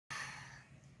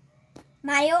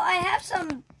Mario, I have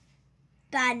some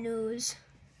bad news.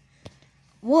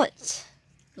 What?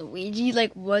 Luigi,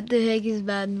 like, what the heck is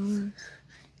bad news?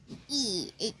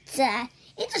 It's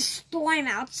a storm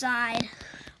outside.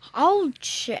 I'll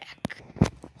check.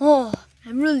 Oh,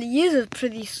 it really is a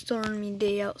pretty stormy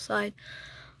day outside.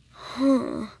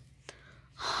 Huh.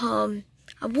 I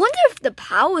wonder if the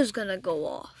power's gonna go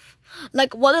off.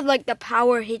 Like, what if, like, the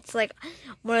power hits, like,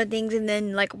 one of the things and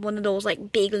then, like, one of those,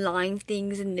 like, big line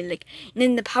things and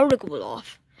then the power goes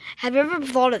off. Have you ever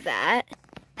thought of that?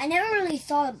 I never really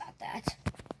thought about that.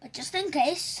 But just in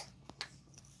case,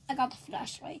 I got the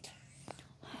flashlight.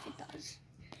 If it does.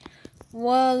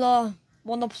 Well,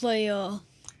 wanna watch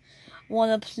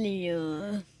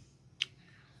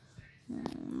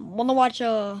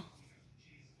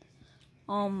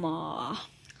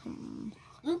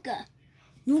Luca.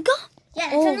 Luca? Yeah,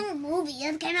 it's a new movie.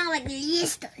 It came out like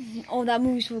yesterday. Oh, that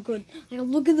movie's so good. Like,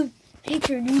 look at the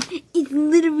picture, dude. It's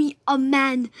literally a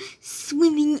man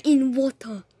swimming in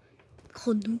water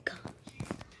called Luca.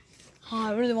 Oh,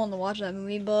 I really want to watch that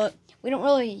movie, but we don't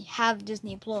really have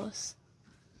Disney Plus.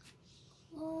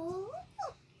 Oh.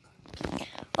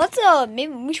 Let's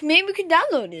maybe we could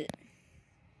download it.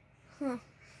 Huh.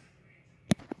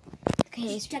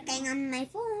 Okay, it's checking on my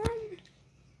phone.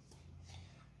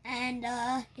 And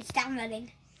it's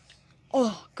downloading.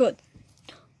 Oh, good.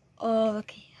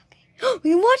 Okay.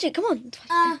 We can watch it. Come on. Let's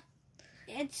watch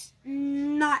it. It's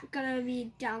not gonna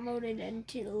be downloaded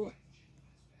until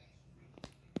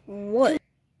What?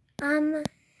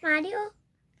 Mario?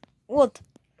 What?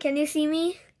 Can you see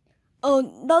me? Oh,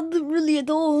 not really at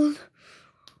all.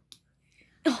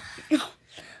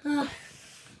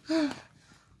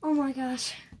 Oh my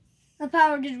gosh. The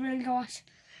power just really go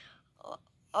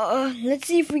off. Let's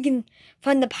see if we can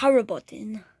find the power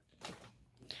button.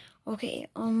 Okay,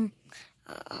 okay,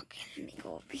 let me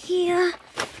go over here.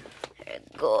 There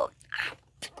we go.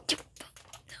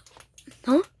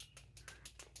 Huh?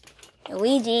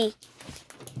 Luigi,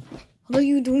 what are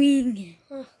you doing?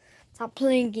 Stop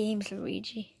playing games,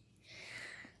 Luigi.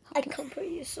 I comfort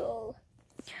your soul.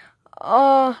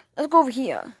 Let's go over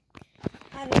here.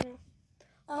 I don't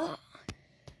know.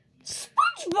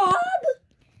 SpongeBob!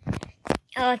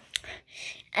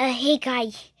 Hey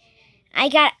guys, I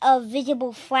got a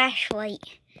visible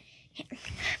flashlight.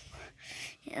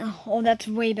 Oh, that's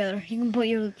way better. You can put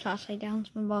your flashlight down,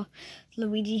 SpongeBob,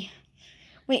 Luigi.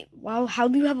 Wait, wow, how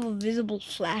do you have a visible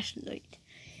flashlight?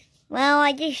 Well,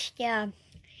 I just, I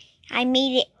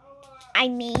made it.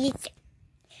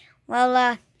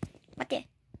 Well,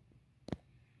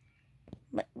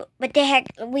 what the heck,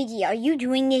 Luigi, are you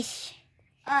doing this?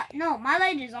 No, my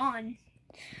light is on.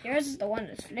 Yours is the one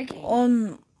that's flicking.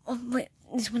 Wait,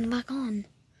 this one back on.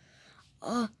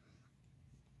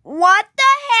 What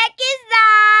the heck is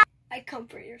that? I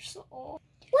comfort your soul.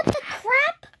 What the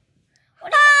crap?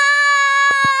 What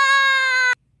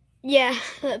Yeah.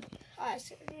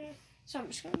 So I'm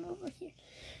just gonna move over here.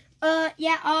 I'm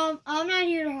not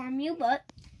here to harm you, but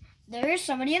there is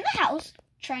somebody in the house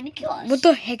trying to kill us. What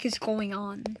the heck is going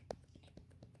on?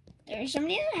 There is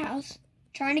somebody in the house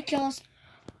trying to kill us.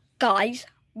 Guys,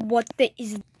 what the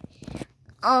is...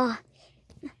 my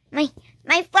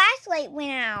flashlight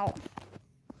went out.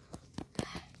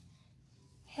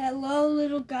 Hello,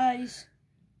 little guys.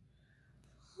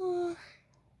 Oh,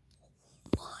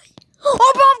 run!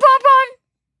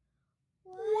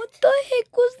 What the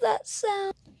heck was that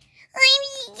sound? I'm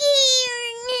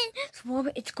scared. Swab,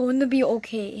 it's going to be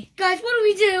okay. Guys, what do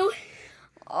we do?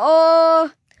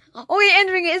 Okay,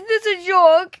 entering. Is this a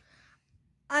joke?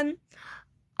 I'm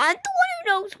the one who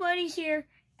knows what he's here,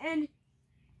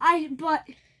 but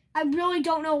I really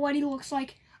don't know what he looks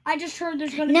like. I just heard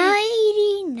there's gonna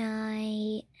be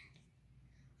night.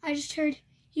 I just heard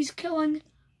he's killing,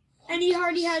 and he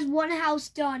already has one house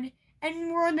done,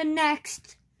 and we're the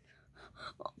next.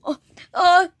 Guys,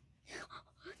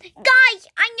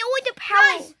 I know where the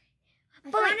power. Guys,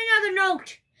 I found another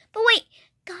note. But wait,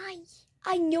 guys,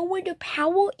 I know where the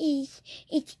power is.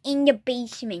 It's in the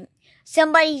basement.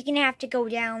 Somebody's gonna have to go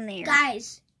down there.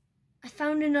 Guys, I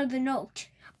found another note.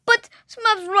 But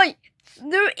Smub's right.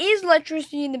 There is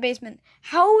electricity in the basement.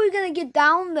 How are we gonna get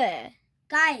down there?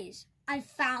 Guys, I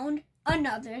found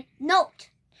another note.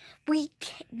 We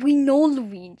know,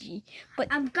 Luigi, but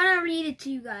I'm gonna read it to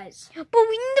you guys. But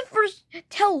we need to first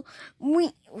tell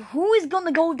who is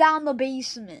gonna go down the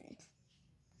basement.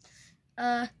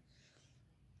 None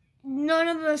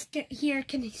of us here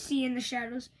can see in the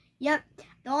shadows. Yep,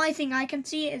 the only thing I can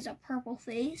see is a purple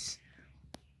face.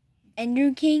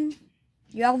 EnderKing,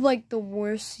 you have like the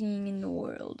worst seeing in the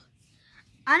world.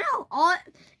 I know.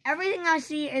 Everything I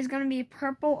see is gonna be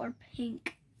purple or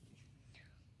pink.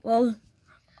 Well,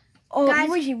 oh, Guys-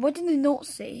 Luigi, what did the note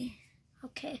say?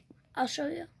 Okay, I'll show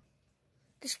you.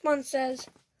 This one says,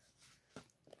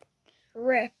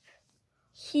 "Rip,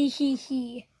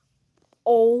 he,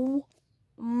 Oh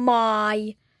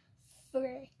my.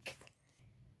 frick.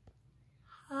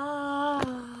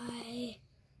 Hi,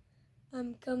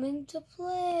 I'm coming to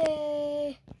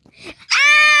play.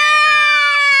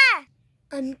 Ah!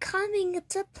 I'm coming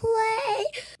to play."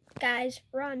 Guys,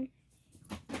 run.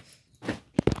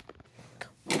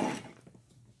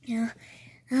 Yeah.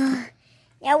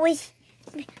 That was.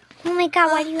 Oh my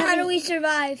God! Why do you have? How do we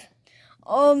survive?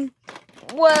 Well.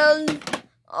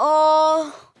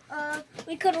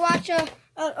 We could watch a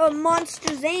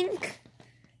Monsters Inc.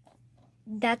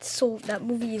 That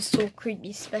movie is so creepy,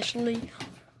 especially.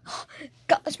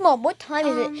 Gosh, Mom, what time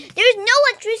is it? There's no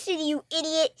electricity, you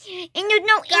idiot. And there's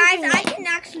no Guys, internet. I can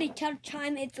actually tell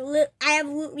time. I have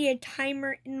literally a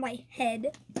timer in my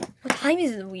head. What time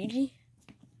is it, Luigi?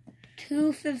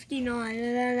 2:59,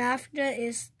 and then after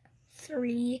is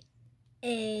 3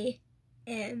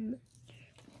 a.m.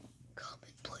 Come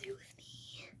and play with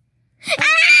me.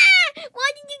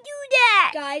 Why did you do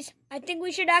that? Guys, I think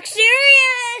we should act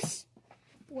serious.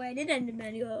 Where did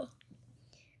Enderman go?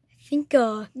 I think,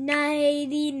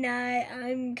 Nighty night,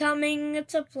 I'm coming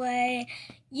to play.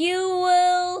 You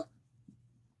will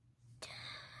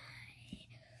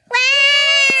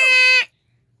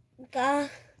die.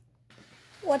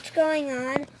 What's going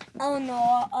on? Oh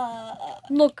no,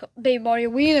 Look, Baby Mario,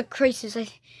 we're in a crisis.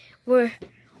 We're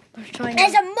trying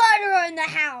there's to... a murderer in the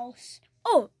house.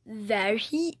 Oh, there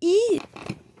he is.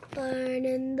 Burn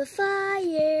in the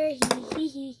fire,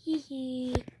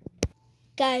 he.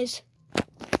 Guys,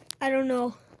 I don't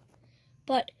know,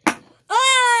 but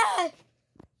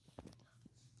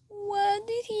Where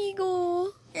did he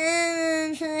go?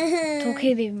 It's it's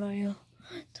okay, Baby Mario.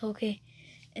 It's okay.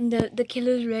 And the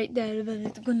killer's right there, but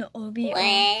it's gonna all be... No!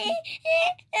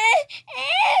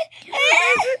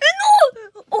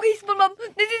 Okay, SpongeBob,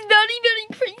 this is very, very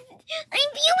crazy.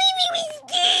 I'm really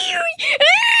scared.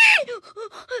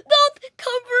 Don't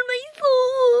cover my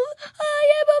soul. I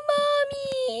have a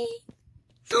mommy.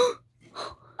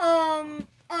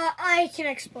 I can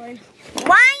explain.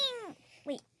 Why?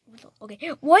 Wait, okay.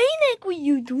 Why the heck were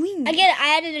you doing I that? get it. I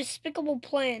had a despicable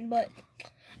plan, but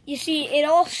you see, it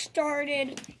all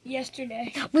started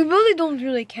yesterday. We really don't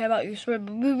really care about your story,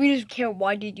 but we just care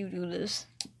why did you do this.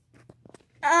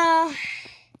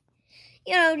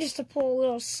 Just to pull a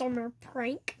little summer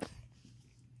prank.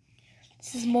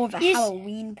 This is more of a Yes.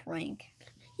 Halloween prank.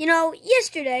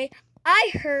 Yesterday, I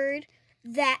heard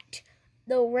that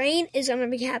the rain is going to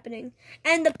be happening,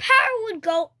 and the power would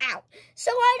go out. So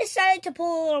I decided to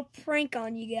pull a little prank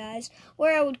on you guys,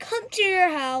 where I would come to your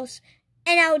house,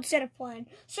 and I would set a plan.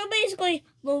 So basically,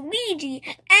 Luigi,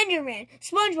 Enderman,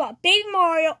 SpongeBob, Baby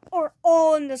Mario are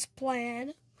all in this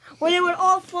plan, where they would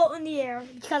all float in the air,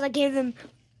 because I gave them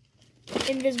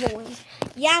invisible wings.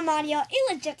 Yeah, Mario,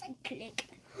 it was just a click.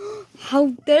 How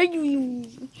dare you?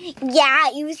 Yeah,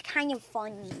 it was kind of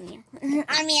funny.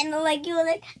 I mean, you were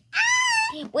like,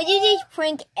 ah! We do this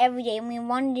prank every day, and we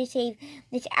wanted to save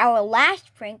this our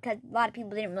last prank because a lot of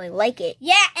people didn't really like it.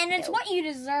 Yeah, and it's what you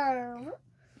deserve.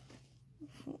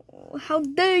 How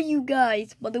dare you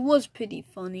guys? But it was pretty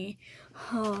funny.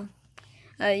 You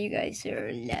guys are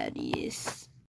hilarious.